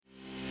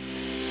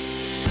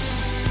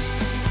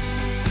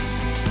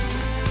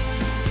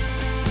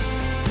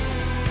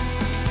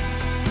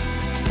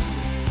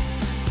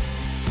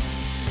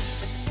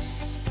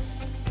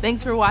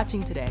Thanks for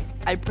watching today.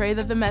 I pray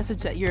that the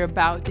message that you're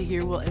about to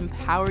hear will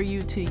empower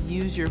you to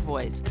use your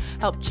voice,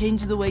 help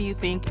change the way you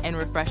think, and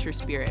refresh your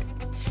spirit.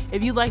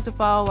 If you'd like to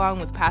follow along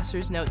with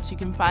Pastor's notes, you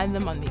can find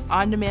them on the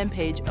on-demand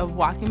page of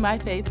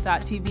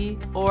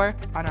walkingbyfaith.tv or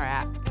on our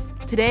app.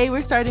 Today,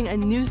 we're starting a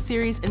new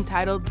series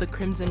entitled The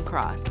Crimson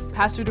Cross.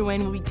 Pastor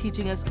Dwayne will be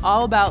teaching us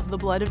all about the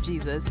blood of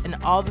Jesus and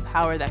all the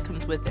power that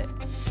comes with it.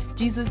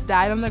 Jesus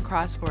died on the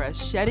cross for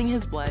us, shedding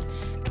his blood,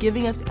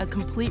 giving us a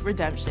complete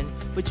redemption,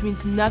 which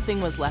means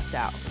nothing was left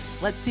out.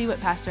 Let's see what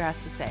Pastor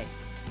has to say.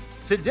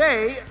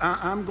 Today,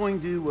 I'm going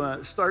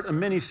to start a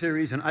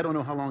mini-series, and I don't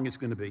know how long it's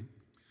going to be.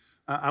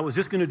 I was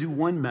just going to do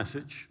one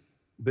message,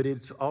 but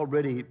it's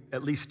already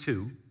at least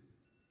two.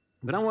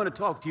 But I want to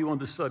talk to you on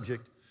the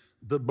subject,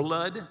 the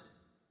blood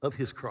of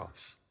his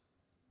cross.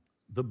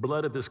 The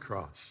blood of his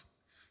cross.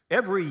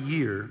 Every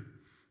year,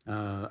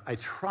 I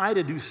try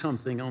to do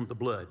something on the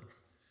blood.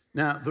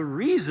 Now, the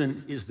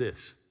reason is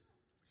this,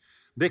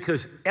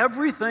 because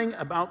everything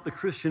about the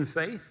Christian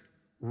faith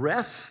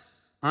rests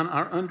on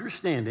our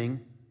understanding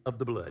of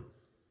the blood.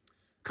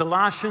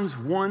 Colossians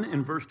 1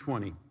 and verse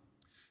 20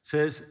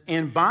 says,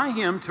 "And by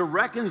him to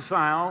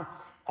reconcile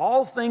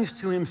all things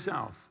to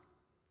himself,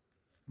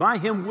 by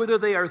him whether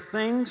they are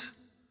things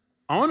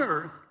on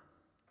earth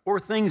or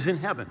things in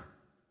heaven,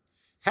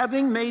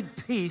 having made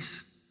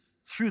peace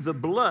through the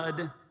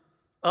blood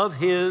of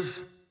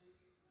his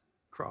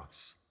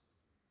cross."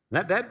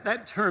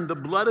 That term, the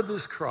blood of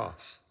his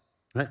cross,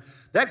 right?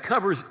 That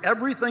covers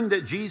everything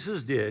that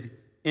Jesus did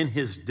in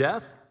his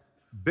death,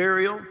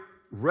 burial,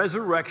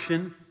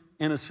 resurrection,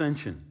 and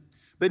ascension.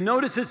 But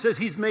notice it says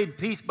he's made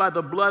peace by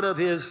the blood of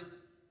his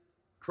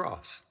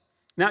cross.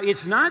 Now,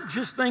 it's not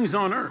just things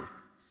on earth,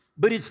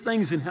 but it's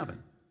things in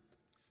heaven.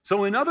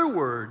 So in other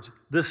words,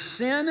 the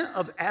sin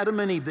of Adam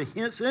and Eve,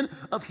 the sin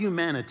of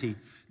humanity,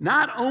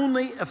 not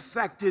only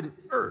affected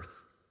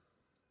earth,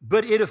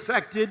 but it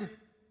affected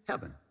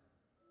heaven.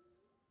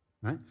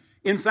 Right?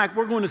 In fact,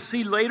 we're going to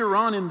see later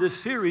on in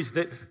this series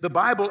that the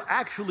Bible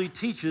actually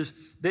teaches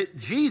that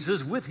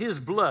Jesus, with his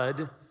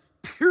blood,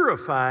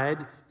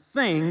 purified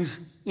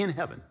things in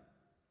heaven.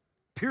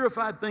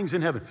 Purified things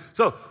in heaven.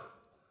 So,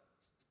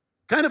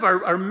 kind of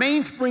our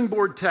main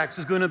springboard text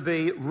is going to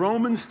be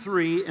Romans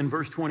 3 and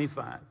verse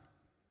 25,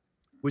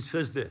 which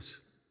says this,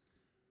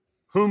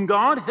 "Whom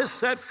God has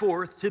set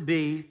forth to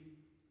be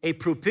a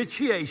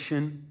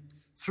propitiation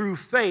through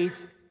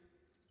faith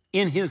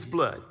in his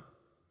blood,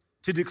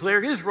 to declare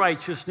his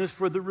righteousness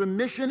for the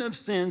remission of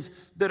sins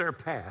that are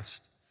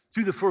past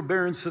through the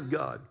forbearance of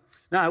God."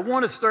 Now, I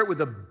want to start with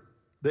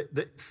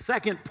the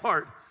second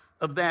part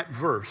of that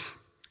verse.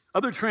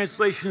 Other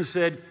translations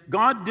said,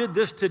 God did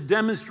this to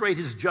demonstrate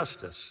his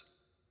justice,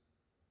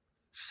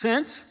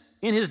 since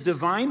in his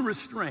divine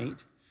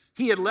restraint,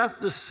 he had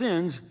left the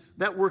sins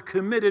that were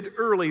committed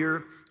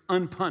earlier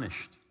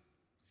unpunished.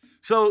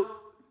 So,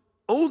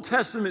 Old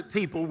Testament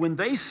people, when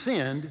they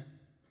sinned,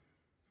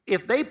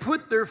 if they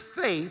put their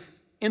faith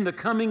in the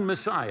coming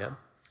Messiah,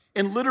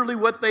 and literally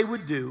what they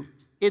would do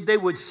is they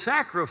would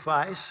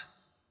sacrifice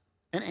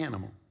an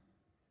animal,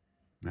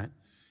 right?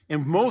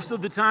 And most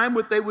of the time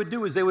what they would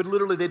do is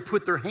they'd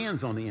put their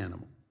hands on the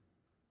animal,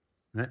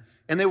 right?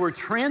 And they were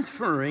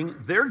transferring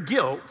their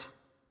guilt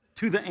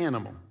to the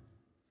animal,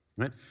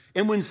 right?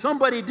 And when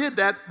somebody did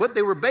that, what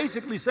they were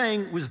basically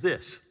saying was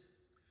this: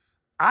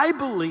 I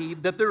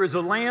believe that there is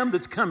a lamb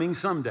that's coming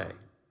someday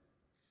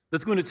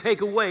that's going to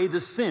take away the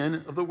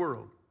sin of the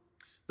world.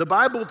 The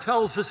Bible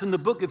tells us in the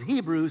book of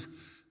Hebrews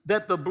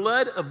that the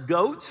blood of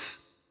goats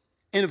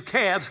and of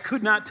calves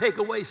could not take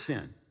away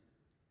sin,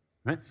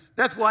 right?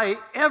 That's why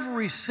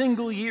every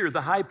single year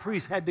the high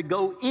priest had to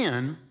go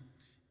in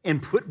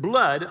and put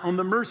blood on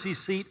the mercy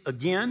seat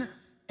again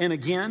and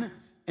again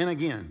and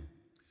again.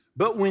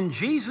 But when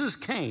Jesus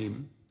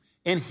came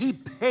and he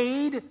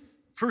paid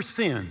for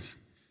sins,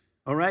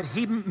 all right,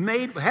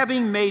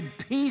 having made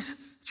peace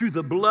through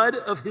the blood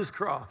of his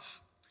cross,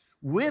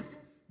 with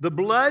the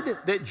blood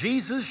that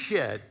Jesus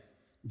shed,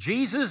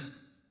 Jesus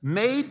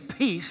made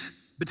peace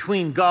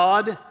between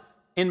God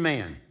and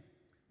man.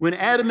 When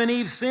Adam and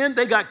Eve sinned,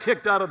 they got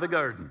kicked out of the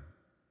garden.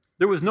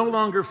 There was no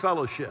longer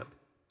fellowship.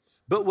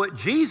 But what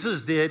Jesus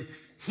did,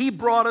 he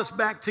brought us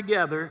back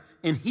together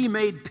and he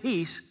made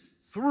peace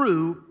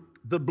through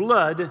the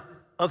blood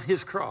of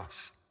his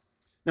cross.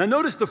 Now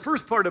notice the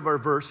first part of our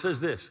verse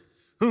says this: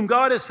 whom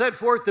God has set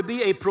forth to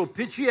be a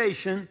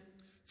propitiation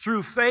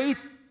through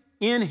faith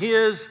in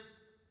his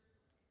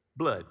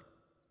blood.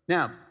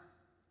 Now,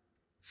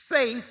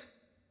 faith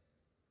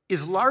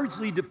is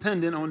largely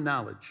dependent on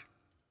knowledge.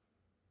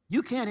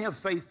 You can't have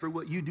faith for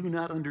what you do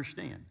not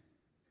understand.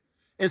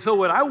 And so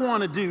what I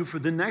want to do for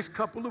the next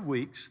couple of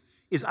weeks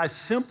is I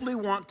simply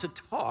want to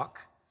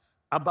talk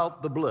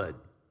about the blood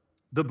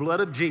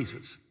of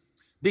Jesus.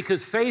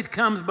 Because faith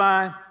comes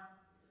by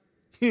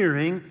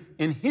hearing,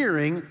 and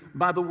hearing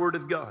by the word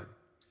of God.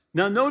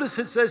 Now notice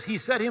it says he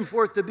set him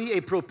forth to be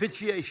a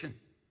propitiation.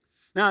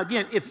 Now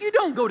again, if you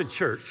don't go to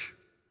church,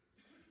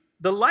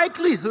 the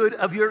likelihood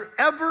of your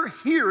ever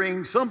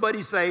hearing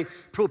somebody say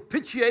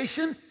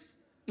propitiation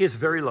is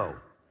very low.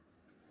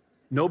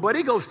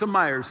 Nobody goes to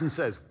Myers and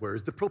says,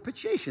 where's the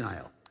propitiation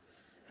aisle?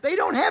 They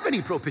don't have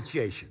any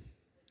propitiation,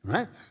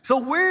 right? So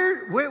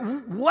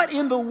what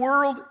in the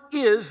world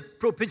is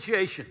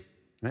propitiation?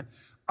 Right?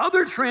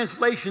 Other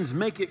translations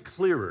make it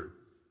clearer,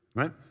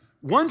 right?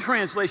 One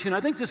translation, I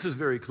think this is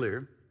very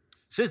clear,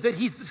 says that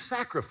he's the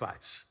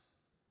sacrifice.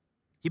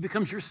 He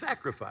becomes your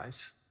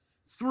sacrifice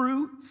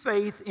through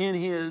faith in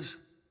his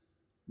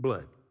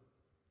blood.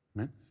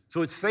 Right?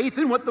 So it's faith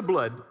in what the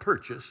blood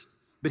purchased,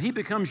 but he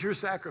becomes your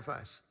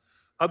sacrifice.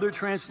 Other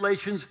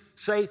translations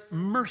say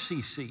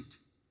mercy seat,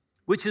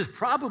 which is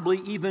probably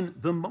even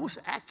the most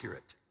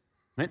accurate.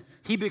 Right?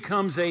 He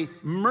becomes a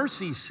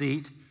mercy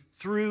seat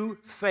through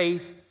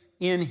faith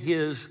in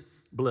his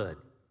blood.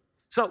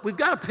 So we've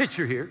got a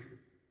picture here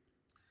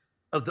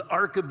of the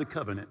Ark of the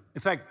Covenant.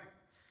 In fact,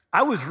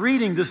 I was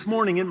reading this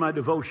morning in my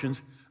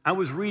devotions, I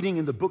was reading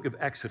in the book of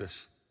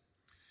Exodus.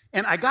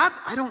 And I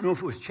don't know if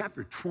it was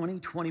chapter 20,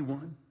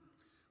 21,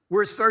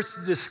 where it starts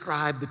to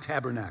describe the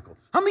tabernacle.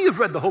 How many of you have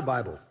read the whole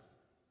Bible?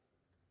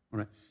 All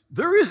right.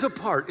 There is a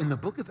part in the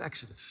book of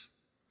Exodus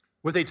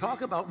where they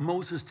talk about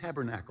Moses'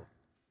 tabernacle.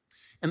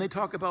 And they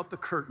talk about the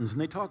curtains, and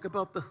they talk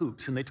about the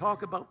hoops, and they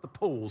talk about the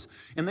poles,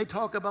 and they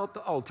talk about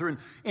the altar.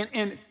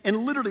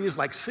 And literally it's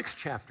like 6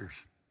 chapters.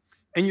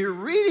 And you're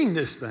reading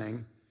this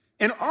thing,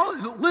 and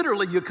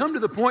literally you come to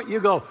the point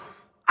you go,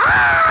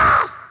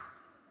 ah!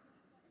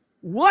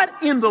 What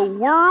in the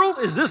world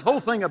is this whole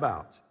thing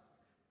about?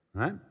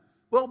 Right?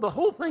 Well, the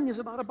whole thing is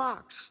about a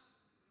box.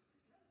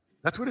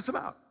 That's what it's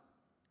about,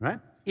 right?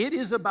 It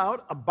is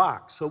about a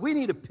box. So we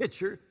need a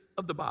picture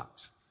of the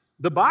box.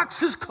 The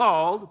box is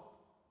called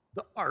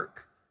the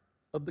Ark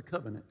of the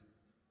Covenant,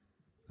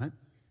 right?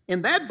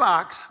 And that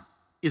box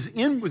was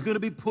going to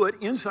be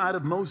put inside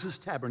of Moses'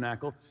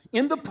 tabernacle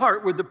in the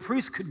part where the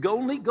priest could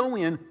only go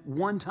in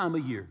one time a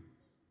year.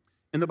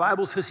 And the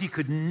Bible says he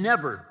could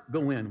never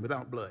go in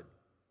without blood,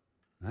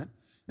 right?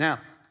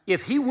 Now,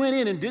 if he went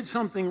in and did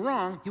something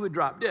wrong, he would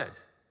drop dead.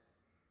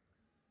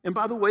 And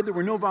by the way, there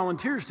were no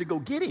volunteers to go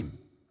get him.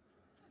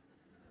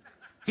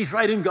 He's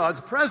right in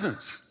God's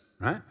presence,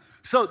 right?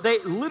 So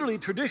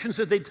tradition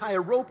says they'd tie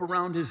a rope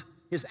around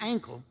his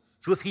ankle.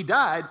 So if he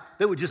died,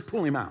 they would just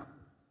pull him out,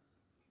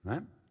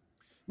 right?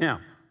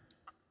 Now,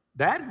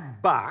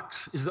 that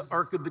box is the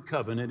Ark of the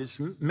Covenant. It's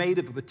made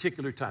of a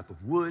particular type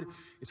of wood.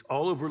 It's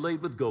all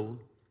overlaid with gold.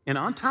 And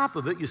on top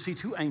of it, you see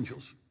 2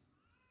 angels.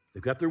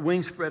 They've got their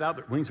wings spread out.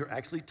 Their wings are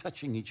actually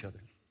touching each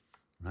other,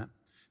 right?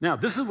 Now,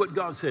 this is what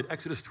God said,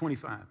 Exodus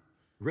 25. I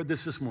read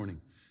this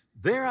morning.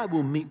 There I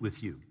will meet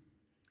with you.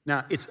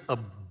 Now, it's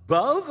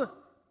above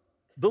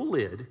the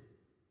lid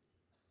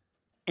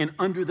and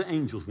under the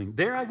angel's wing.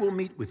 There I will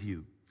meet with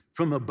you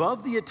from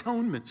above the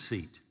atonement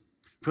seat,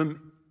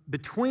 from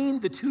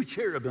between the 2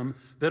 cherubim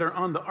that are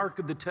on the Ark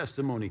of the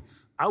Testimony.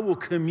 I will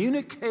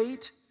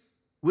communicate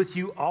with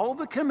you all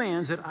the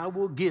commands that I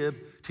will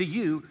give to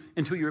you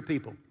and to your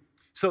people.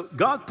 So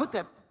God, put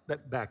that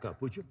back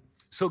up, would you?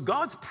 So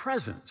God's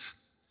presence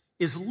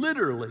is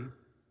literally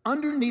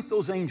underneath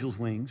those angels'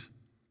 wings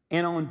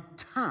and on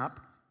top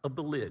of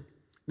the lid.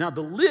 Now,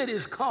 the lid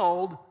is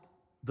called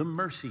the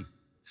mercy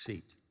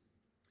seat.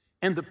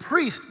 And the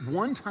priest,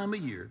 one time a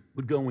year,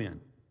 would go in,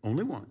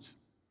 only once,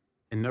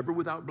 and never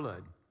without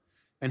blood.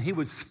 And he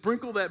would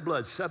sprinkle that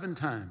blood 7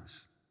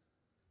 times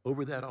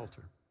over that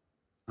altar,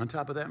 on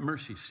top of that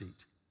mercy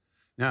seat.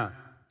 Now,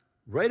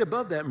 right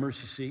above that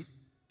mercy seat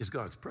is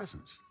God's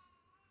presence.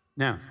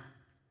 Now,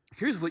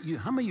 here's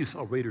how many of you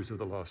saw Raiders of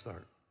the Lost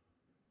Ark?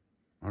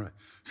 All right.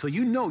 So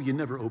you know you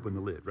never opened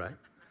the lid, right?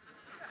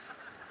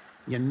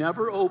 You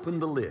never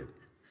opened the lid.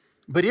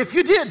 But if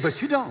you did,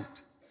 but you don't.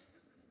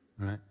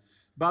 All right.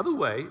 By the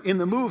way, in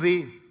the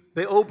movie,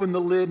 they open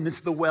the lid and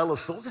it's the well of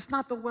souls. It's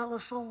not the well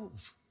of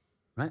souls,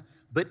 right?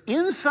 But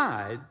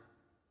inside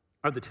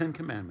are the 10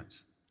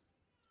 commandments.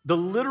 The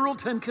literal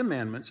 10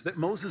 commandments that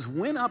Moses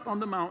went up on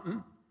the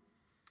mountain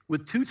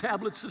with 2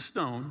 tablets of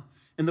stone,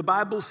 and the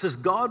Bible says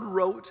God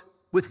wrote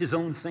with his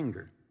own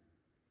finger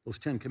those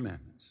 10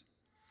 commandments.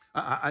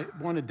 I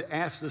wanted to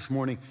ask this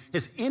morning,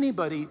 has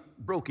anybody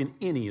broken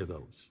any of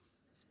those?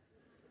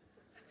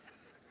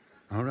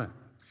 All right.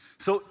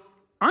 So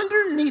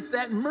underneath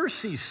that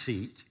mercy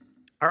seat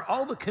are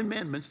all the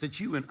commandments that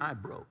you and I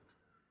broke.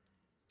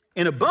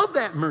 And above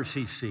that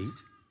mercy seat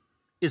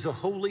is a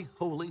holy,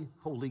 holy,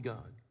 holy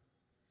God.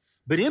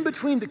 But in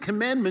between the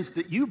commandments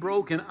that you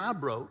broke and I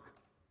broke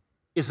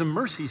is a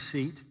mercy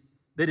seat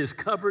that is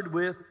covered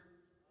with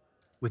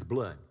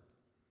blood.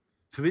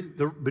 So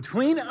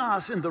between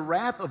us and the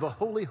wrath of a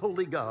holy,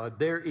 holy God,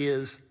 there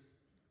is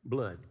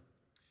blood.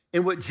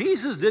 And what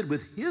Jesus did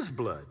with his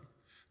blood,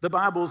 the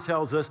Bible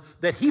tells us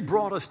that he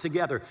brought us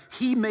together.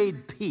 He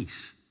made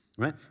peace,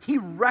 right? He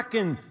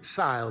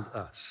reconciled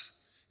us.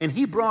 And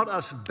he brought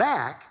us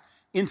back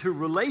into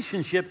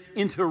relationship,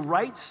 into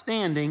right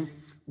standing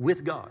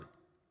with God.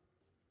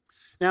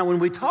 Now, when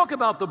we talk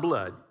about the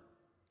blood,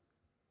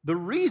 the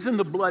reason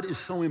the blood is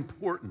so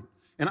important,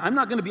 and I'm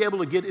not going to be able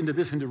to get into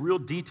this into real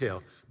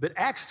detail, but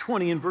Acts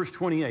 20 and verse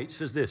 28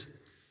 says this,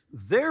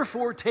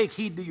 therefore take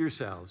heed to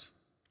yourselves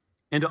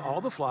and to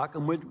all the flock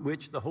on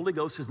which the Holy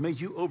Ghost has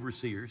made you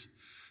overseers,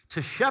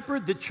 to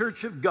shepherd the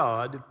church of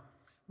God,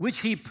 which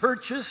he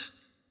purchased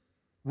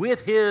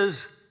with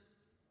his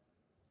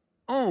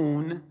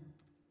own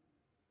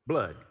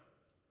blood.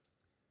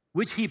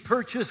 Which he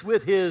purchased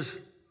with his,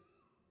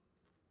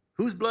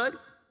 whose blood?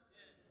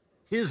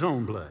 His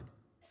own blood,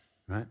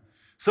 right?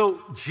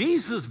 So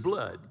Jesus'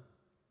 blood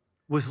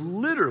was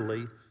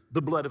literally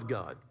the blood of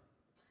God.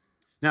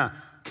 Now,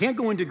 can't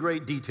go into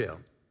great detail,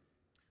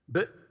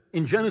 but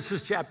in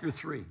Genesis chapter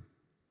 3,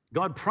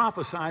 God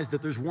prophesies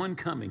that there's one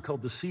coming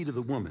called the seed of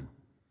the woman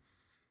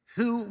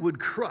who would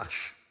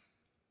crush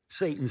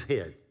Satan's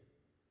head.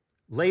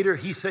 Later,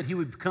 he said he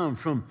would come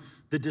from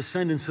the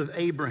descendants of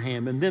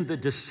Abraham and then the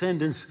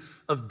descendants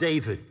of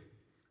David.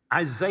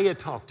 Isaiah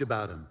talked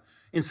about him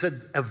and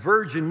said, a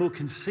virgin will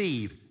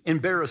conceive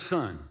and bear a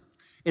son.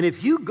 And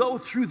if you go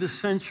through the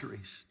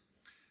centuries,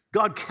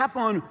 God kept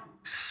on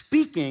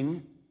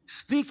speaking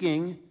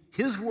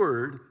his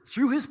word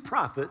through his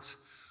prophets,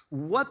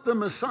 what the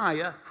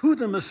Messiah, who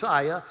the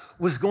Messiah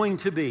was going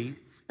to be,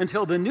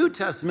 until the New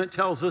Testament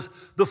tells us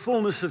the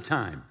fullness of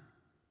time,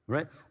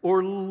 right?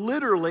 Or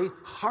literally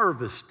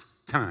harvest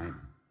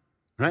time,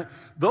 right?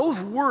 Those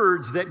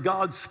words that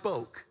God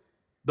spoke,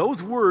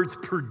 those words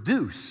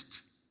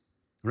produced,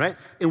 right?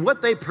 And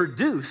what they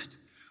produced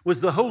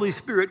was the Holy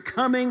Spirit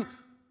coming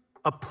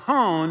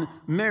upon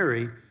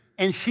Mary,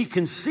 and she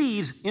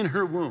conceives in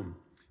her womb.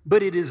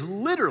 But it is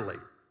literally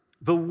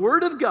the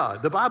Word of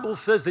God. The Bible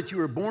says that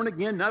you are born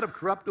again, not of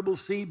corruptible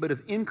seed, but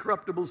of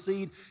incorruptible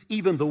seed,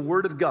 even the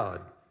Word of God,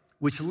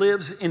 which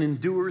lives and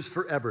endures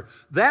forever.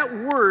 That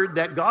word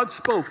that God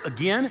spoke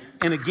again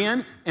and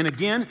again and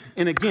again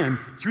and again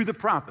through the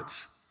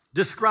prophets,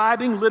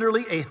 describing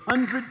literally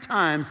 100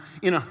 times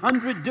in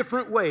 100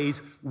 different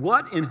ways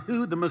what and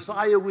who the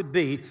Messiah would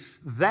be,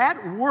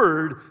 that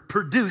word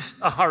produced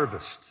a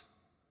harvest.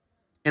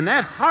 And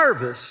that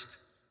harvest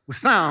was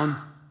found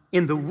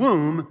in the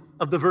womb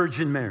of the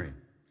Virgin Mary.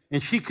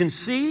 And she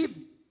conceived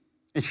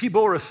and she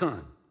bore a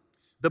son.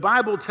 The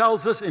Bible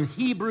tells us in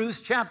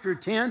Hebrews chapter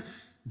 10,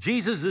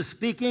 Jesus is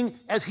speaking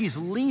as he's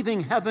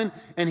leaving heaven,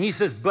 and he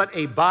says, but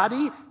a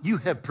body you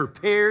have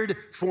prepared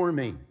for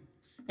me.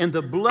 And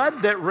the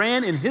blood that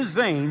ran in his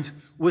veins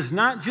was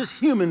not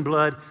just human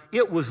blood,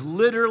 it was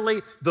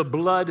literally the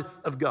blood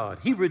of God.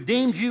 He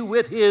redeemed you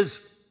with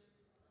his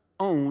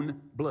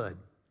own blood.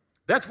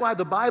 That's why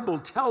the Bible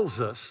tells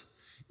us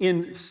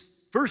in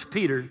 1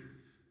 Peter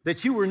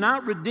that you were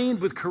not redeemed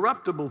with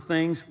corruptible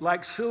things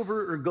like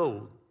silver or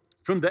gold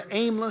from the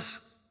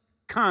aimless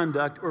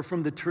conduct or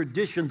from the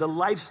tradition, the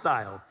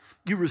lifestyle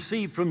you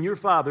received from your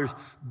fathers,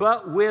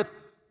 but with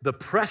the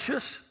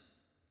precious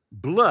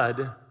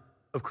blood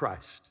of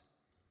Christ.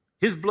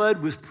 His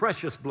blood was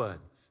precious blood.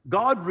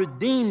 God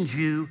redeemed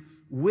you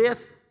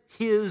with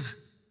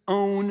his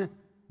own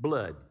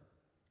blood.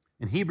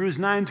 And Hebrews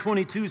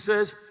 9:22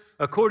 says,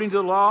 according to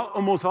the law,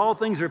 almost all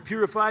things are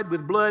purified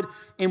with blood,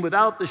 and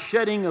without the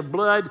shedding of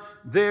blood,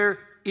 there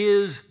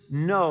is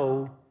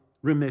no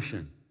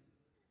remission.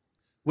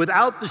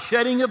 Without the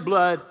shedding of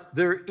blood,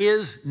 there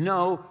is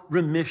no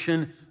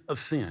remission of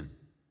sin.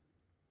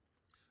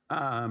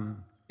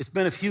 It's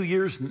been a few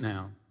years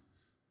now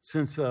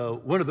since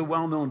one of the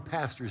well-known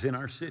pastors in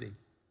our city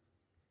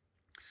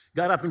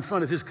got up in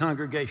front of his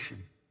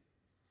congregation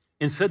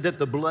and said that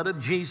the blood of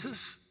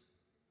Jesus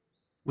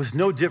was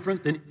no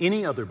different than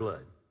any other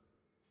blood.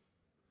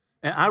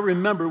 And I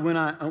remember when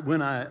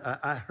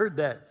I heard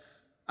that,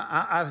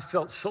 I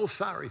felt so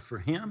sorry for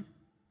him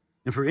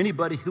and for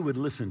anybody who would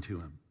listen to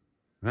him,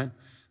 right?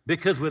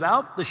 Because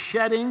without the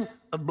shedding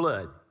of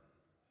blood,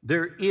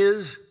 there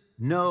is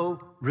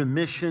no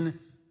remission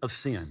of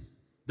sin.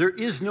 There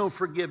is no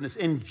forgiveness.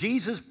 And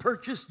Jesus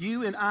purchased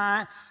you and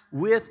I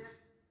with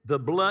the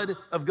blood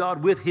of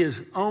God, with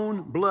his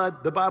own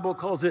blood. The Bible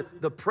calls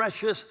it the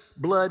precious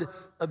blood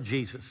of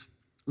Jesus.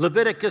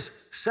 Leviticus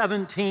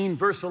 17,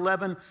 verse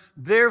 11,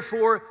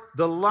 therefore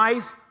the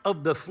life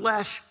of the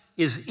flesh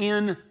is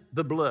in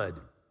the blood,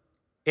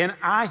 and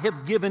I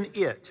have given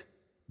it,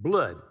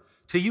 blood,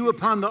 to you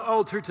upon the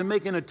altar to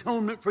make an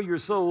atonement for your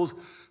souls,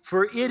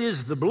 for it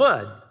is the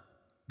blood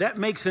that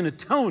makes an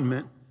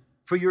atonement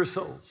for your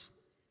souls.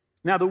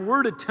 Now, the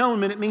word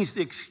atonement, it means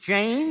to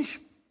exchange,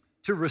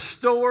 to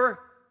restore,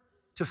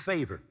 to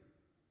favor.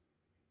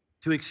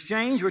 To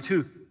exchange or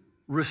to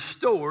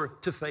restore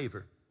to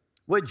favor.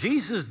 What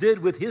Jesus did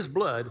with his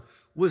blood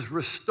was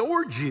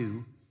restored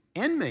you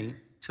and me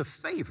to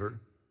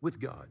favor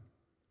with God.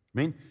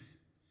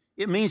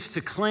 It means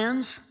to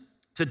cleanse,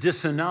 to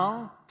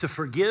disannul, to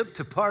forgive,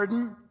 to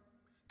pardon,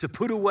 to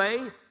put away,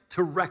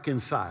 to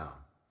reconcile.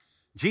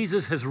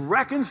 Jesus has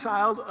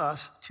reconciled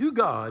us to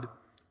God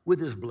with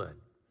his blood.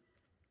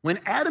 When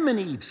Adam and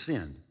Eve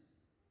sinned,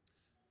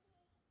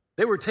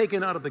 they were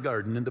taken out of the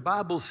garden, and the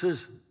Bible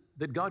says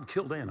that God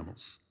killed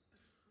animals.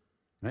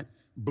 Right?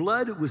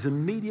 Blood was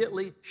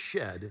immediately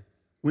shed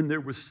when there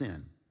was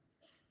sin.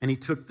 And he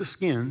took the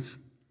skins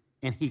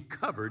and he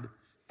covered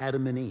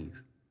Adam and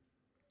Eve.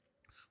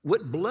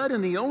 What blood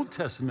in the Old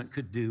Testament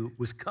could do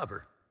was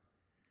cover.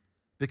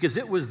 because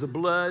it was the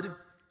blood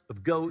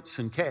of goats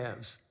and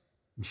calves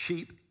and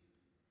sheep.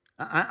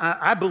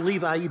 I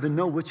believe I even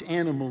know which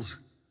animals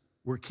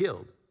were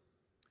killed,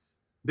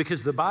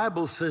 because the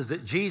Bible says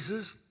that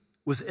Jesus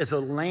was as a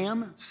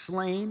lamb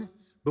slain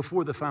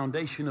before the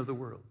foundation of the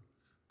world.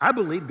 I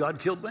believe God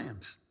killed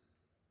lambs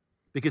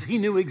because he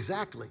knew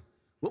exactly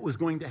what was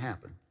going to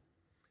happen,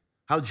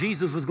 how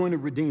Jesus was going to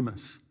redeem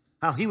us,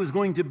 how he was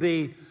going to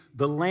be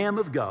the Lamb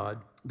of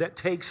God that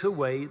takes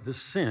away the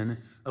sin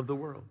of the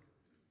world.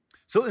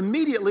 So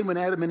immediately when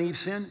Adam and Eve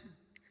sinned,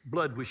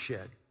 blood was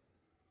shed,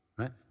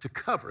 right, to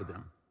cover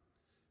them.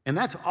 And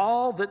that's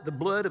all that the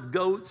blood of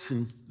goats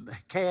and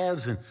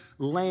calves and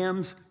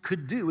lambs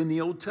could do in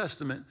the Old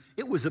Testament.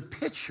 It was a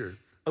picture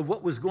of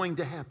what was going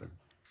to happen.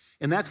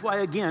 And that's why,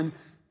 again,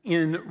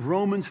 in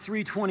Romans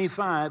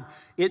 3:25,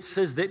 it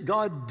says that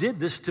God did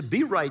this to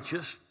be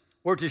righteous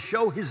or to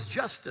show his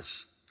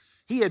justice.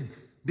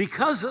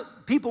 Because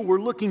people were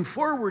looking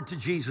forward to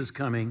Jesus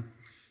coming,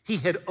 he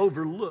had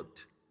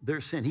overlooked their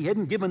sin. He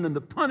hadn't given them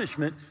the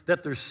punishment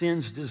that their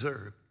sins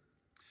deserved.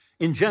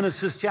 In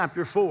Genesis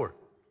chapter 4,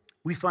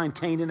 we find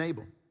Cain and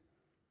Abel.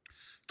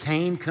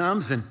 Cain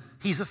comes and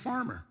he's a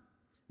farmer,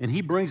 and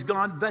he brings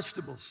God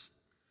vegetables.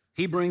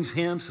 He brings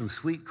him some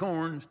sweet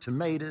corn,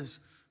 tomatoes,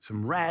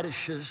 some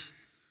radishes,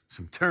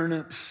 some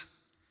turnips,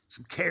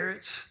 some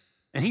carrots,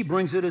 and he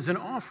brings it as an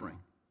offering.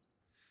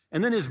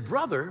 And then his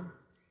brother,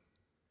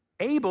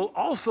 Abel,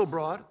 also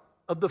brought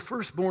of the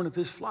firstborn of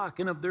his flock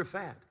and of their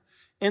fat.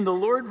 And the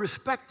Lord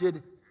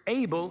respected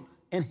Abel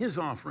and his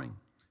offering,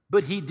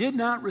 but he did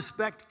not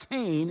respect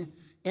Cain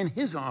and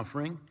his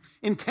offering.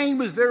 And Cain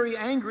was very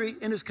angry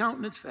and his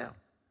countenance fell.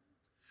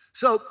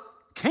 So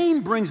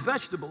Cain brings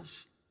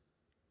vegetables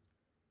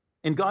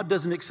and God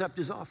doesn't accept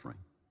his offering.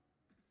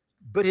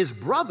 But his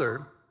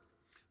brother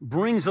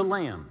brings a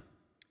lamb,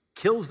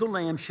 kills the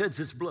lamb, sheds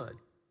its blood,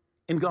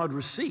 and God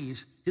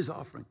receives his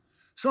offering.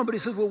 Somebody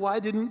says, well, why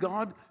didn't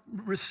God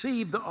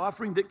receive the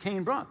offering that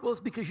Cain brought? Well,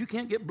 it's because you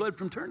can't get blood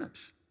from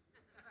turnips.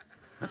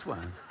 That's why.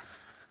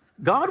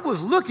 God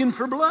was looking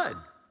for blood.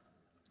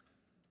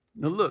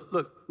 Now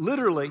look,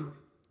 literally,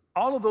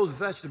 all of those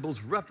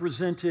vegetables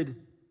represented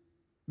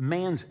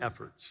man's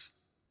efforts,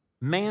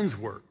 man's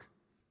work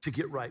to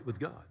get right with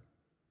God,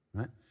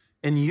 right?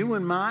 And you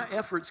and my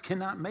efforts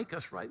cannot make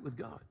us right with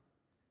God.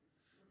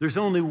 There's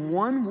only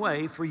one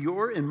way for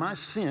your and my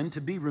sin to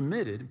be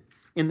remitted,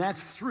 and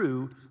that's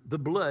through the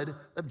blood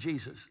of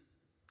Jesus.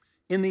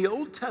 In the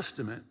Old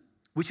Testament,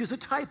 which is a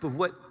type of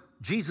what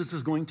Jesus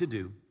is going to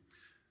do,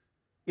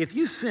 if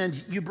you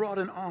sinned, you brought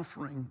an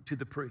offering to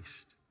the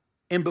priest.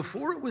 And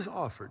before it was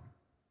offered,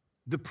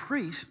 the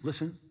priest,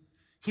 listen,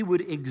 he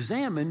would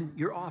examine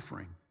your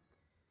offering.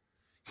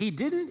 He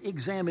didn't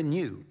examine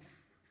you.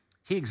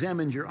 He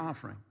examined your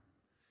offering.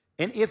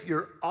 And if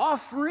your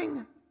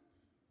offering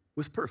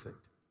was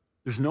perfect,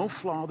 there's no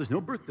flaw, there's no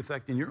birth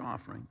defect in your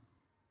offering,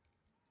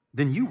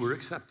 then you were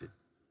accepted.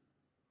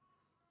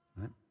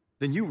 Right?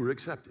 Then you were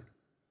accepted.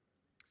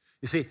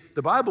 You see,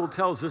 the Bible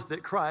tells us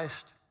that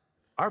Christ,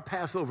 our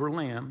Passover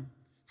lamb,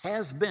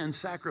 has been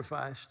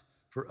sacrificed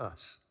for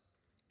us.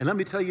 And let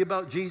me tell you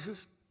about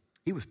Jesus.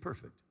 He was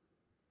perfect,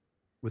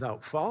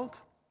 without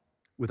fault,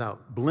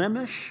 without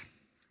blemish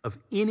of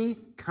any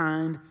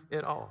kind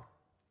at all.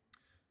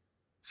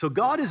 So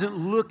God isn't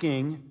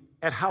looking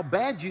at how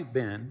bad you've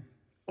been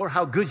or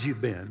how good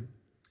you've been.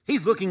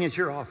 He's looking at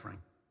your offering.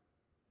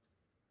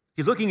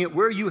 He's looking at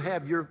where you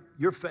have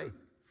your faith.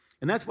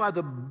 And that's why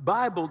the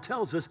Bible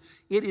tells us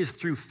it is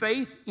through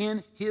faith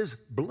in his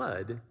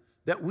blood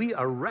that we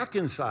are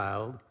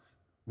reconciled,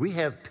 we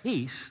have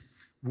peace,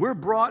 we're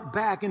brought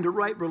back into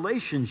right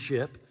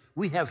relationship,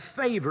 we have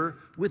favor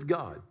with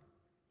God.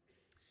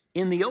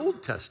 In the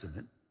Old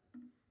Testament,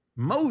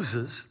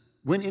 Moses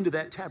went into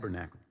that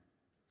tabernacle.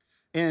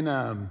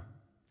 And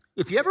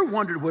if you ever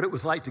wondered what it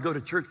was like to go to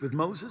church with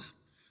Moses,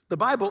 the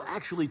Bible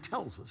actually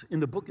tells us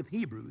in the book of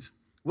Hebrews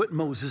what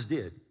Moses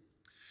did.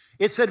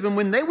 It said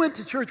when they went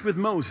to church with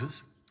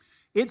Moses,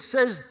 it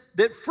says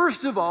that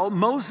first of all,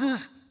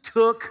 Moses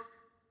took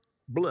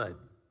blood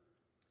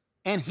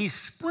and he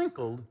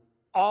sprinkled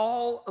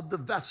all of the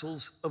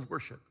vessels of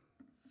worship.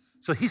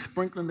 So he's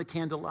sprinkling the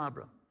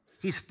candelabra.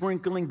 He's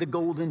sprinkling the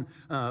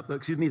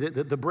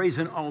the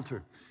brazen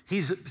altar.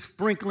 He's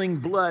sprinkling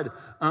blood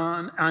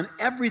on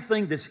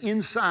everything that's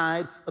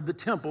inside of the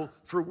temple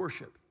for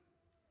worship.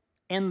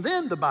 And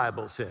then the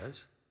Bible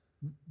says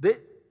that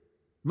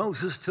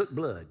Moses took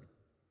blood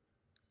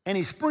and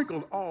he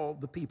sprinkled all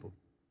the people.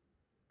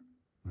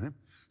 Right?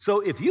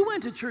 So if you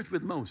went to church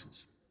with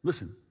Moses,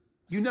 listen,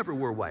 you never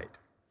wore white.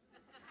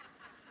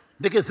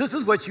 Because this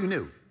is what you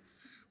knew.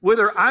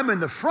 Whether I'm in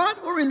the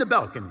front or in the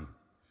balcony,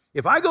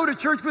 if I go to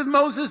church with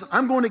Moses,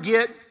 I'm going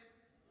to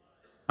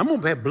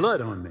have blood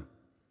on me,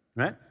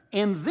 right?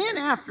 And then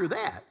after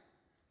that,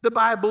 the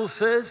Bible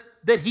says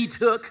that he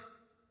took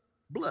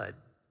blood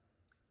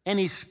and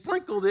he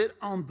sprinkled it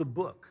on the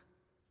book.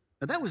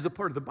 Now, that was the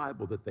part of the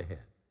Bible that they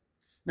had.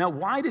 Now,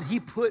 why did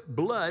he put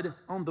blood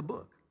on the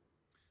book?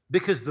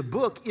 Because the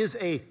book is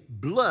a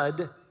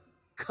blood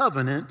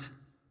covenant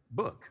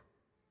book.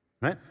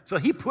 right? So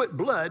he put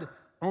blood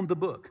on the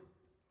book.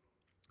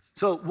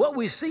 So what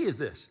we see is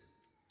this.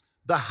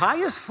 The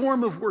highest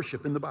form of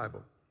worship in the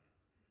Bible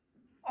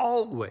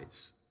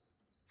always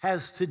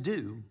has to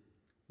do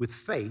with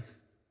faith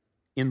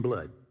in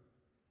blood.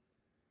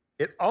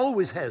 It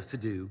always has to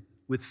do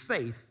with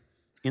faith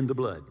in the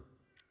blood,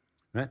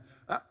 right?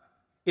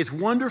 It's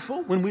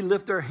wonderful when we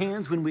lift our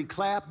hands, when we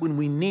clap, when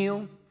we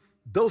kneel.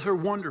 Those are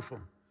wonderful.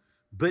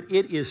 But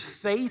it is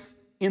faith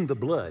in the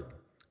blood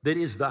that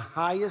is the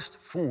highest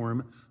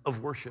form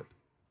of worship.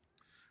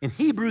 In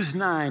Hebrews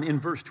 9, in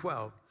verse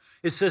 12,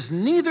 it says,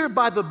 neither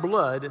by the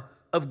blood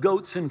of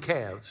goats and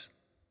calves,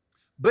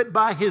 but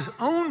by his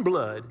own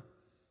blood,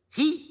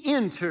 he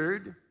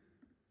entered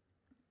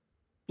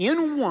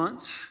in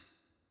once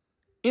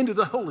into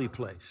the holy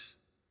place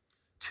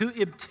to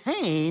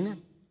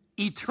obtain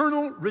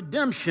eternal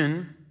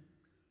redemption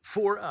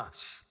for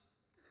us.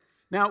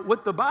 Now,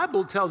 what the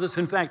Bible tells us,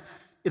 in fact,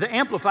 the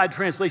Amplified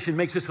Translation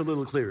makes this a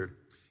little clearer.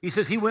 He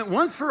says he went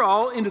once for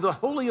all into the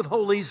Holy of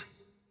Holies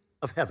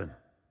of heaven.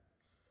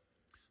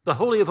 The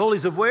Holy of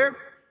Holies of where?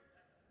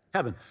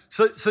 Heaven.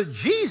 So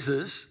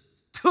Jesus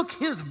took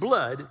his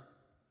blood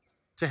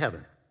to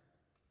heaven.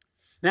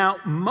 Now,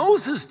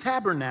 Moses'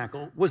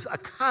 tabernacle was a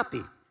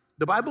copy.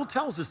 The Bible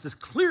tells us this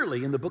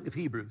clearly in the book of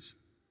Hebrews,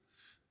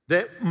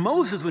 that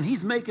Moses, when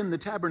he's making the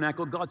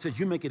tabernacle, God says,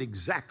 you make it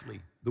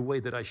exactly the way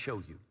that I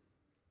showed you,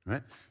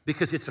 right?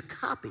 Because it's a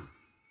copy,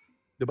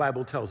 the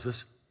Bible tells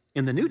us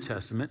in the New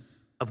Testament,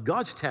 of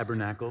God's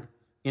tabernacle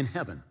in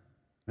heaven,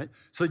 right?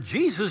 So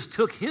Jesus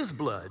took his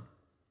blood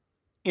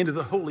into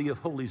the Holy of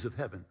Holies of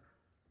heaven,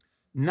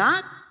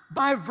 not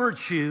by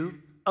virtue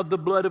of the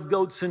blood of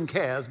goats and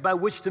calves by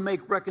which to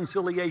make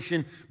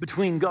reconciliation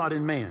between God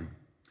and man,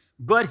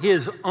 but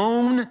his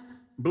own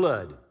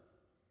blood,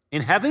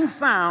 in having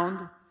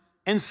found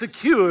and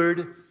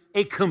secured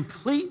a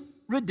complete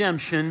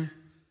redemption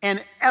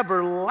and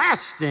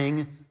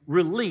everlasting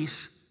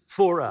release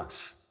for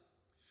us.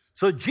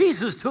 So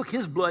Jesus took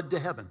his blood to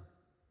heaven,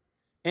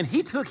 and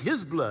he took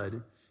his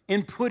blood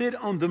and put it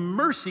on the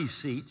mercy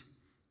seat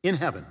in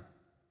heaven,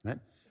 right?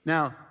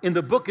 Now, in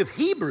the book of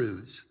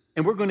Hebrews,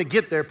 and we're going to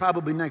get there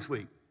probably next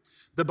week,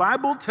 the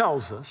Bible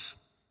tells us,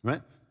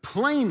 right,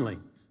 plainly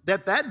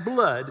that that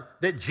blood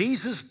that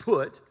Jesus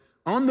put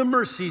on the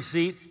mercy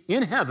seat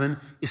in heaven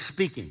is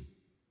speaking.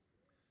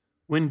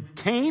 When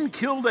Cain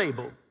killed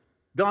Abel,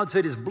 God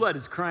said his blood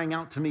is crying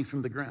out to me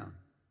from the ground.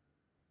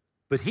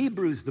 But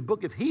Hebrews, the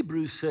book of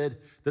Hebrews said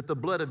that the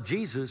blood of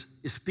Jesus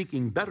is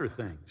speaking better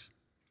things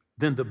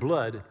than the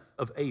blood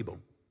of Abel.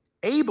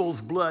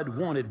 Abel's blood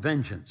wanted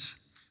vengeance,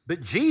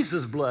 but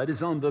Jesus' blood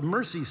is on the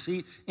mercy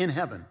seat in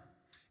heaven.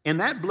 And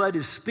that blood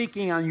is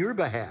speaking on your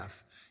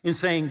behalf and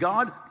saying,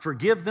 God,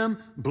 forgive them,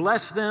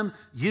 bless them,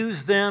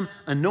 use them,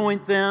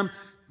 anoint them.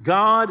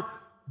 God,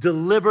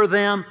 deliver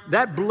them.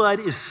 That blood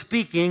is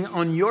speaking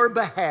on your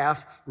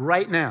behalf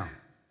right now.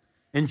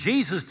 And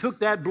Jesus took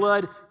that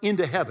blood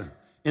into heaven.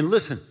 And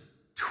listen,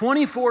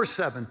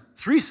 24/7,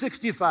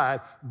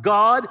 365,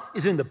 God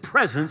is in the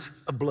presence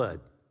of blood,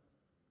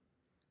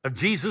 of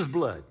Jesus'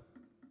 blood,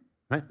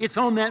 right? It's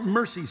on that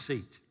mercy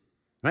seat,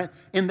 right?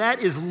 And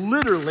that is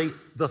literally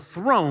the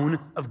throne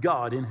of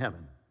God in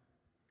heaven.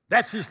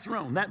 That's his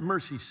throne, that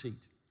mercy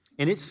seat.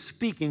 And it's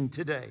speaking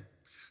today.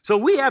 So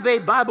we have a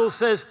Bible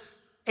says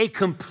a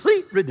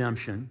complete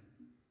redemption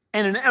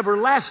and an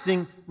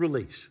everlasting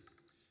release.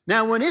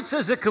 Now, when it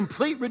says a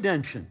complete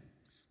redemption,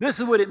 this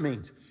is what it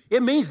means.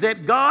 It means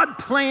that God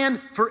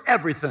planned for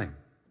everything,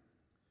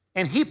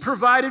 and he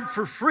provided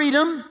for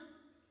freedom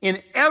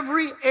in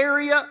every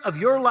area of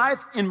your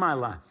life, in my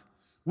life.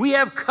 We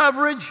have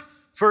coverage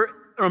from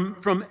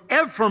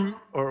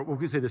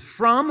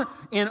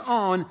and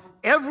on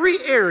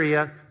every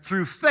area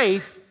through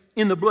faith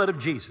in the blood of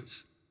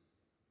Jesus.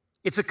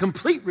 It's a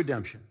complete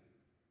redemption.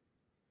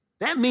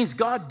 That means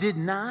God did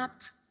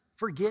not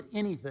forget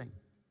anything.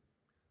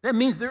 That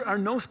means there are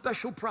no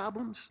special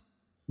problems,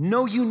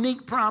 no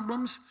unique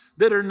problems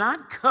that are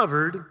not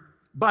covered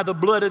by the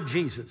blood of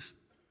Jesus.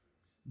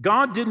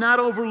 God did not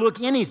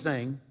overlook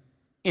anything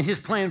in his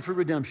plan for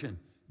redemption.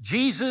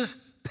 Jesus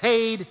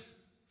paid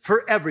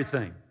for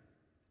everything.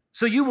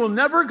 So you will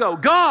never go,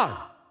 God,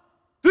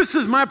 this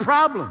is my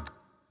problem.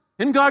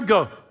 And God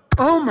go,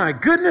 oh my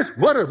goodness,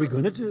 what are we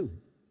going to do?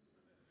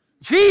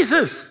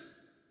 Jesus,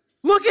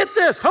 look at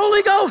this.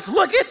 Holy Ghost,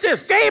 look at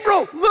this.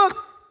 Gabriel,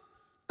 look.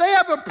 They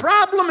have a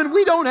problem and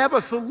we don't have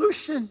a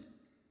solution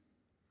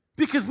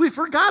because we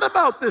forgot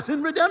about this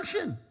in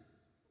redemption.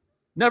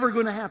 Never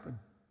going to happen.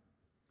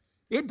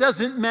 It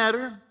doesn't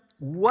matter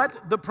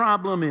what the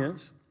problem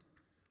is,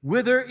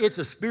 whether it's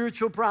a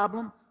spiritual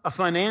problem, a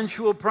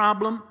financial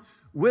problem,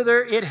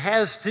 whether it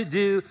has to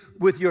do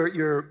with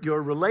your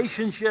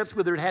relationships,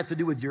 whether it has to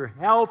do with your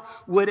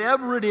health,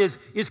 whatever it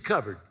is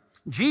covered.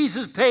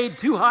 Jesus paid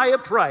too high a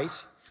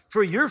price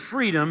for your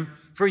freedom,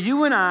 for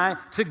you and I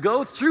to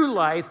go through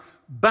life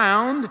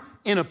bound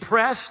and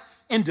oppressed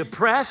and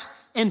depressed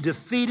and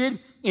defeated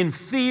in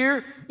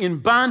fear, in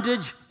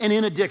bondage, and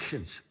in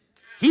addictions.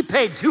 He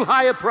paid too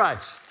high a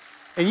price.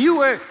 And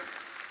you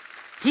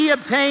He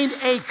obtained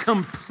a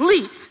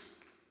complete,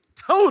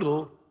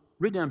 total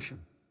redemption.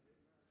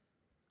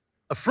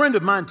 A friend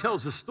of mine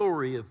tells a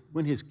story of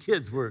when his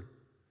kids were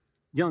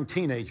young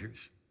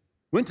teenagers,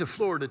 went to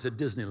Florida to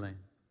Disneyland.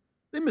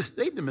 They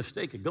made the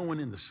mistake of going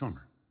in the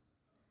summer,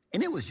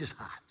 and it was just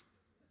hot.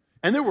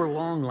 And there were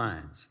long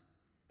lines.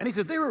 And he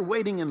said they were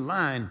waiting in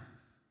line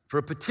for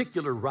a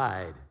particular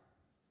ride.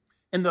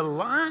 And the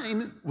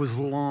line was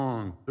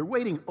long. They're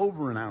waiting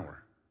over an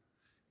hour.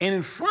 And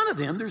in front of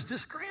them, there's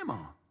this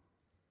grandma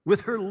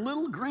with her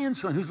little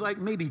grandson who's like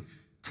maybe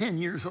 10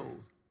 years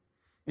old.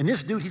 And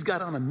this dude, he's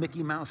got on a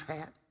Mickey Mouse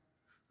hat,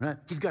 right?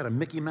 He's got a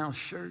Mickey Mouse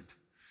shirt.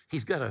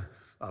 He's got a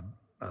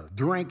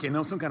drink,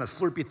 some kind of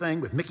Slurpee thing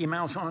with Mickey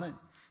Mouse on it,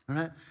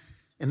 right?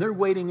 And they're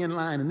waiting in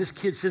line, and this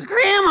kid says,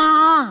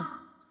 Grandma,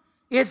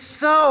 it's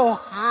so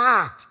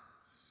hot.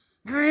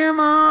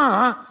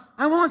 Grandma,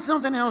 I want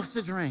something else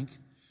to drink.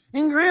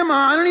 And Grandma,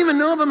 I don't even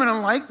know if I'm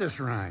gonna like this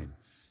ride.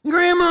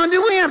 Grandma,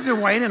 do we have to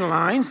wait in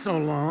line so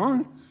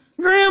long?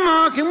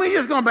 Grandma, can we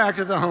just go back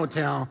to the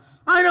hotel?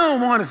 I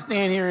don't want to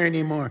stand here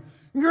anymore.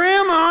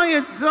 Grandma,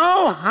 it's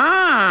so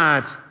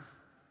hot.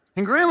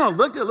 And Grandma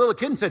looked at the little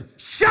kid and said,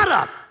 shut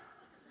up.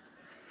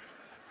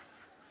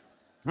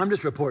 I'm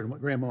just reporting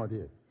what Grandma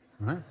did,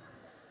 right?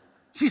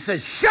 She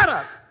said, shut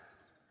up.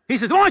 He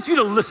says, I want you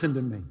to listen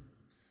to me.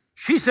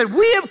 She said,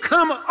 we have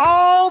come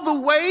all the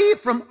way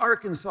from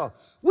Arkansas.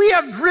 We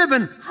have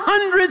driven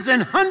hundreds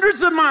and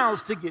hundreds of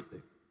miles to get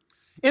there.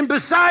 And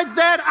besides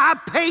that, I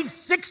paid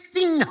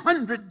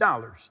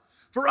 $1,600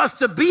 for us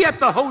to be at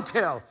the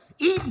hotel,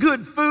 eat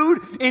good food,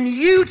 and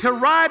you to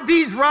ride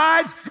these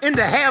rides and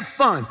to have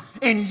fun.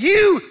 And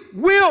you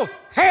will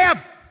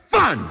have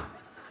fun.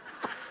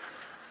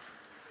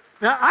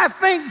 Now, I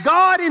think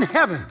God in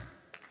heaven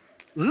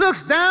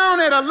looks down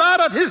at a lot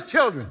of his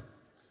children,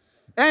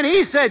 and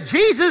he said,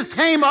 Jesus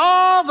came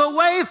all the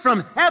way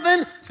from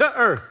heaven to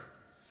earth,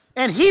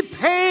 and he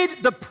paid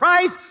the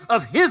price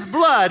of his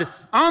blood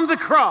on the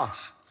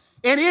cross.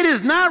 And it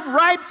is not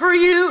right for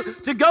you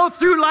to go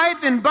through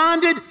life in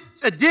bondage,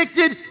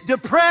 addicted,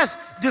 depressed,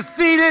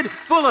 defeated,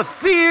 full of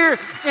fear,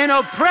 and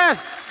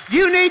oppressed.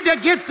 You need to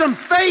get some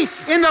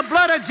faith in the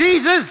blood of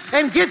Jesus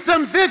and get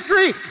some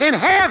victory and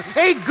have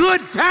a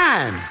good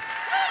time.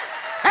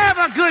 Have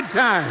a good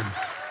time.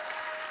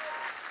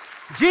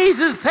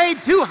 Jesus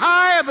paid too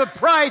high of a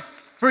price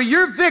for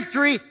your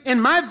victory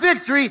and my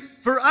victory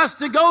for us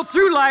to go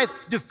through life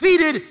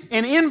defeated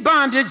and in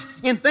bondage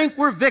and think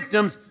we're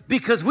victims,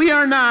 because we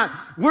are not.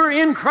 We're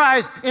in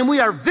Christ and we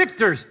are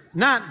victors,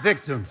 not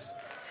victims.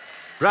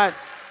 Right?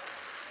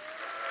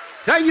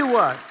 Tell you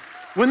what,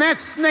 when that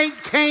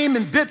snake came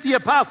and bit the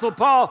Apostle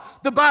Paul,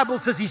 the Bible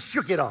says he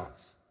shook it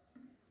off.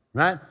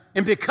 Right?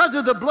 And because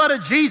of the blood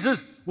of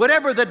Jesus,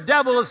 whatever the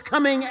devil is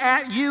coming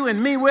at you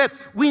and me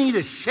with, we need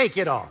to shake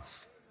it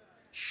off.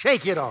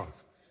 Shake it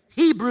off.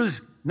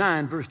 Hebrews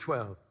 9, verse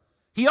 12.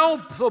 He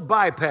also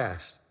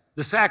bypassed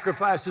the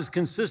sacrifices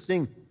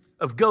consisting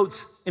of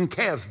goats and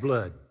calves'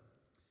 blood,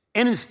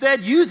 and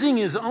instead using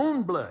his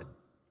own blood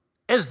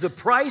as the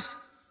price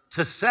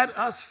to set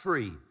us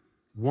free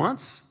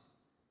once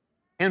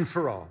and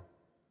for all.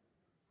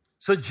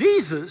 So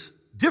Jesus,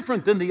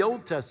 different than the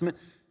Old Testament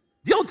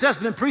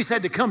priests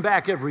had to come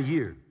back every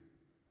year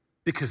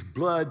because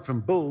blood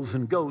from bulls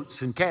and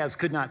goats and calves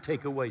could not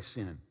take away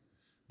sin.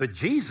 But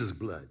Jesus'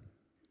 blood,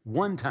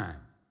 one time,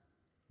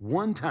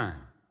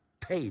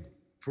 paid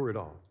for it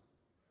all,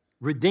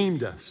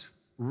 redeemed us,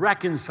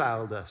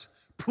 reconciled us,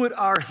 put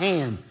our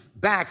hand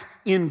back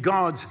in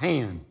God's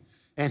hand.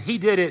 And he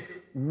did it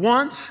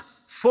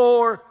once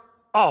for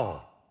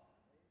all.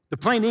 The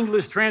plain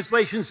English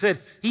translation said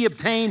he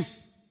obtained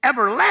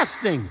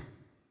everlasting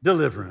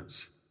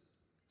deliverance.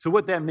 So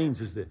what that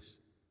means is this: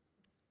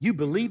 you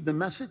believe the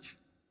message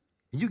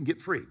and you can get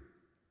free,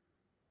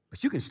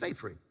 but you can stay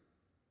free.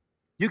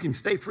 You can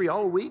stay free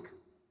all week,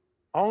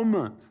 all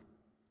month.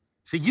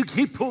 See,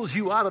 he pulls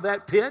you out of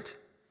that pit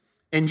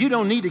and you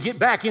don't need to get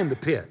back in the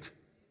pit.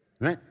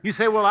 Right? You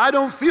say, well, I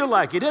don't feel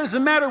like it. It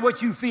doesn't matter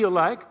what you feel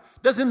like.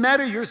 Doesn't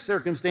matter your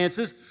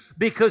circumstances,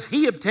 because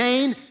he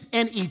obtained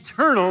an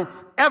eternal,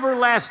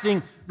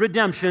 everlasting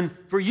redemption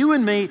for you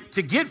and me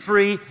to get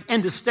free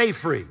and to stay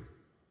free.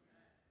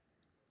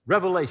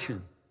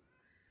 Revelation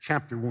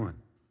chapter 1,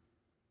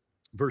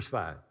 verse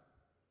 5.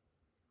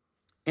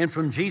 And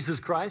from Jesus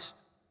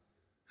Christ,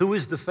 who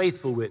is the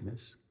faithful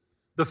witness,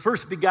 the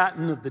first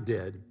begotten of the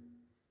dead,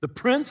 the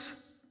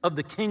prince of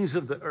the kings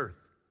of the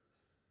earth,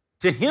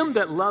 to him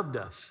that loved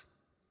us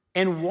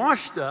and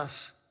washed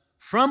us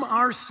from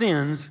our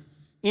sins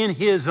in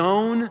his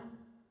own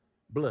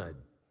blood.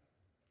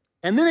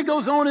 And then it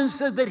goes on and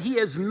says that he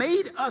has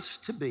made us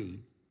to be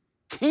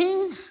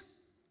kings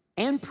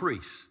and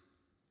priests.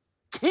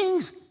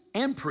 Kings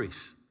and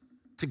priests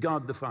to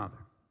God the Father.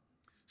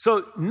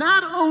 So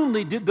not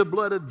only did the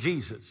blood of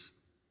Jesus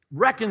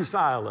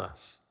reconcile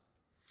us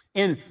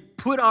and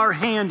put our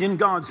hand in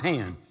God's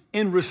hand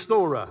and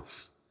restore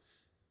us,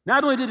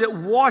 not only did it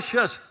wash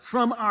us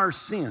from our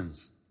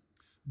sins,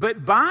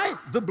 but by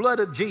the blood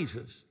of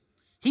Jesus,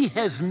 he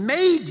has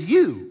made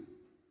you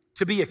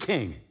to be a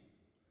king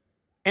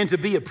and to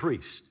be a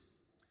priest.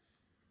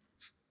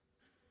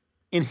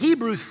 In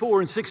Hebrews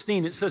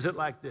 4:16, it says it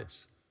like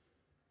this: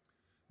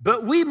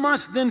 but we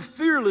must then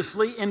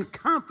fearlessly and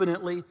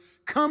confidently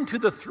come to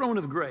the throne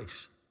of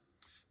grace,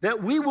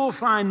 that we will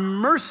find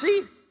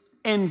mercy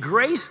and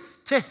grace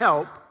to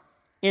help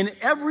in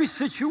every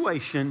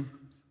situation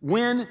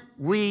when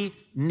we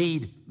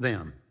need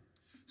them.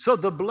 So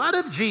the blood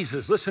of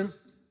Jesus, listen,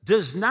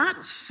 does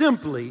not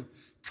simply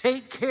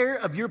take care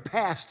of your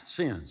past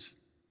sins.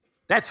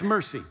 That's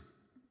mercy.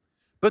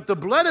 But the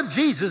blood of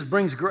Jesus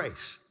brings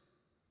grace,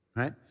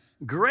 right?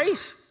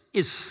 Grace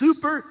is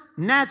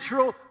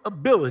supernatural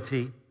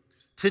ability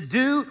to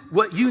do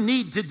what you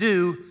need to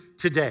do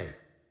today.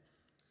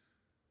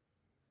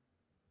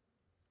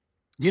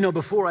 You know,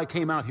 before I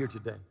came out here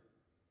today,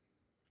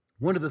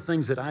 one of the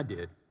things that I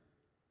did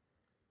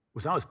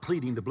was I was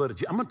pleading the blood of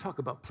Jesus. I'm going to talk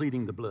about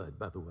pleading the blood,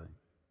 by the way,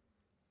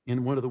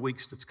 in one of the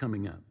weeks that's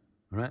coming up,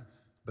 all right?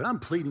 But I'm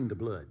pleading the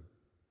blood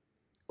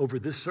over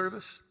this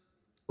service,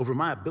 over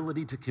my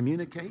ability to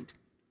communicate.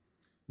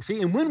 You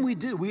see, and when we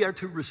do, we are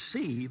to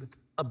receive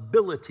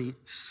ability,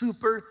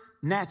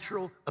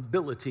 supernatural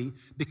ability,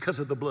 because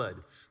of the blood.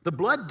 The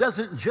blood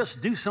doesn't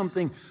just do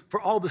something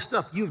for all the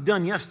stuff you've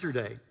done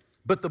yesterday,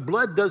 but the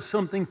blood does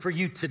something for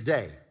you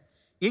today.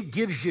 It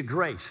gives you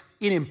grace.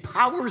 It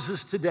empowers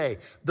us today.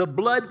 The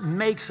blood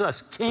makes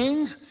us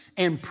kings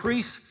and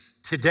priests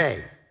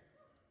today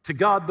to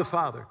God the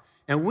Father.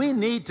 And we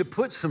need to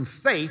put some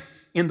faith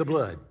in the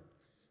blood,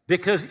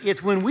 because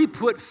it's when we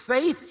put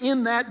faith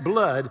in that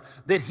blood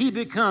that he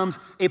becomes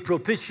a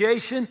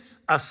propitiation,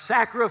 a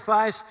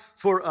sacrifice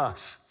for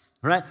us,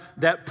 right?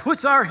 That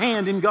puts our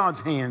hand in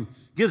God's hand,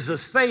 gives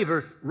us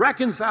favor,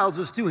 reconciles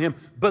us to him.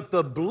 But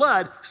the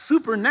blood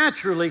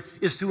supernaturally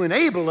is to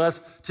enable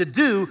us to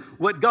do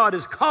what God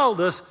has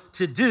called us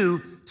to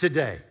do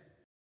today.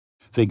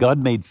 Say, God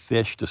made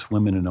fish to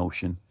swim in an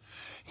ocean.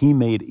 He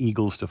made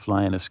eagles to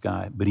fly in the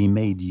sky, but he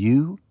made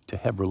you to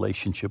have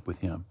relationship with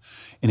him.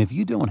 And if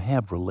you don't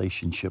have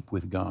relationship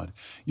with God,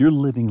 you're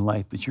living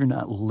life, but you're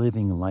not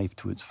living life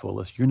to its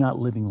fullest. You're not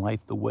living life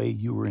the way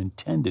you were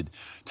intended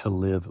to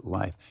live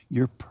life.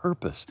 Your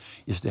purpose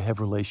is to have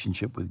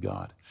relationship with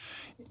God.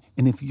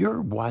 And if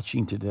you're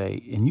watching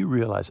today and you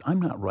realize,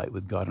 I'm not right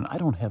with God and I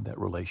don't have that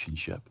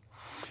relationship,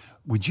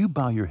 would you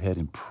bow your head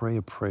and pray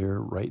a prayer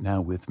right now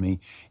with me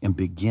and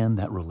begin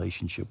that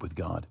relationship with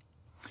God?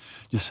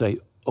 Just say,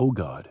 oh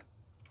God,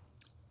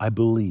 I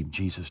believe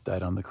Jesus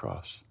died on the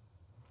cross.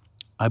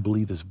 I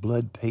believe his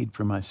blood paid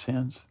for my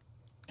sins,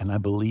 and I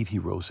believe he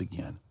rose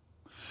again.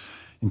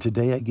 And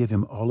today I give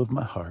him all of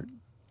my heart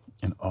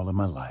and all of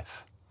my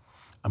life.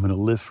 I'm going to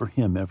live for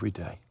him every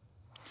day.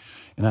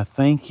 And I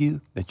thank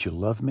you that you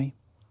love me,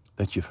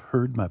 that you've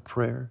heard my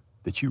prayer,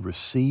 that you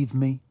receive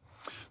me,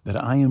 that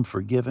I am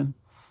forgiven,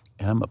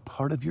 and I'm a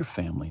part of your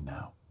family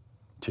now,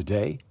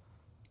 today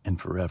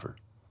and forever.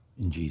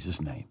 In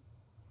Jesus' name,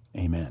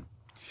 amen.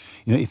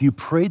 You know, if you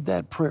prayed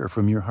that prayer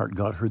from your heart,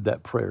 God heard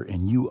that prayer,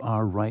 and you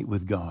are right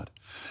with God.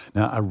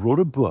 Now, I wrote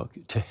a book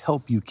to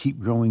help you keep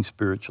growing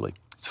spiritually.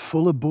 It's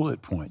full of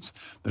bullet points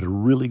that are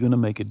really going to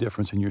make a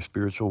difference in your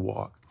spiritual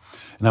walk.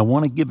 And I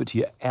want to give it to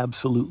you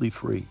absolutely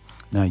free.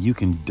 Now, you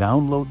can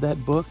download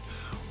that book,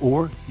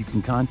 or you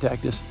can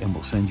contact us, and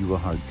we'll send you a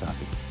hard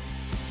copy.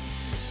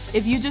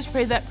 If you just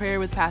prayed that prayer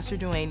with Pastor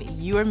Dwayne,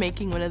 you are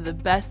making one of the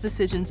best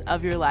decisions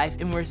of your life,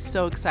 and we're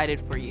so excited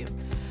for you.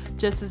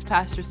 Just as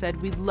Pastor said,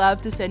 we'd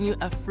love to send you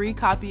a free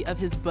copy of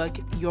his book,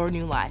 Your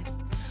New Life.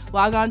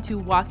 Log on to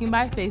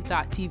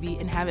walkingbyfaith.tv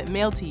and have it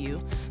mailed to you.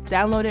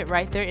 Download it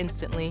right there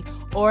instantly,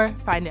 or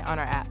find it on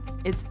our app.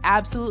 It's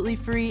absolutely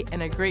free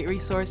and a great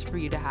resource for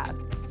you to have.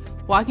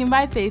 Walking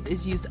by Faith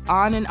is used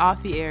on and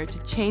off the air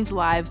to change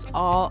lives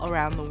all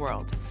around the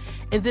world.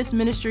 If this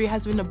ministry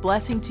has been a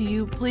blessing to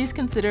you, please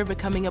consider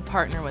becoming a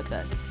partner with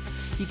us.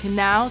 You can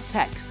now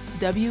text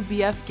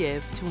WBF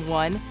Give to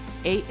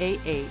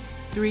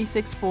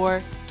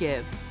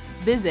 1-888-364-GIVE.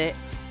 Visit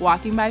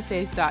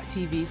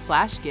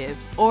walkingbyfaith.tv/give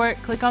or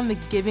click on the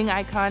giving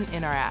icon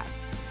in our app.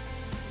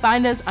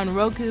 Find us on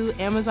Roku,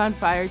 Amazon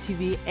Fire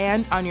TV,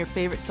 and on your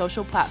favorite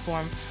social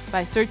platform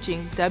by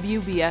searching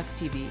WBF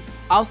TV.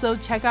 Also,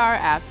 check out our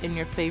app in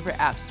your favorite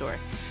app store.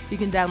 You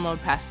can download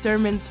past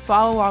sermons,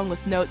 follow along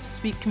with notes,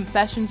 speak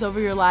confessions over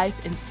your life,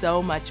 and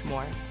so much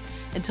more.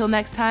 Until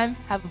next time,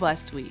 have a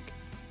blessed week.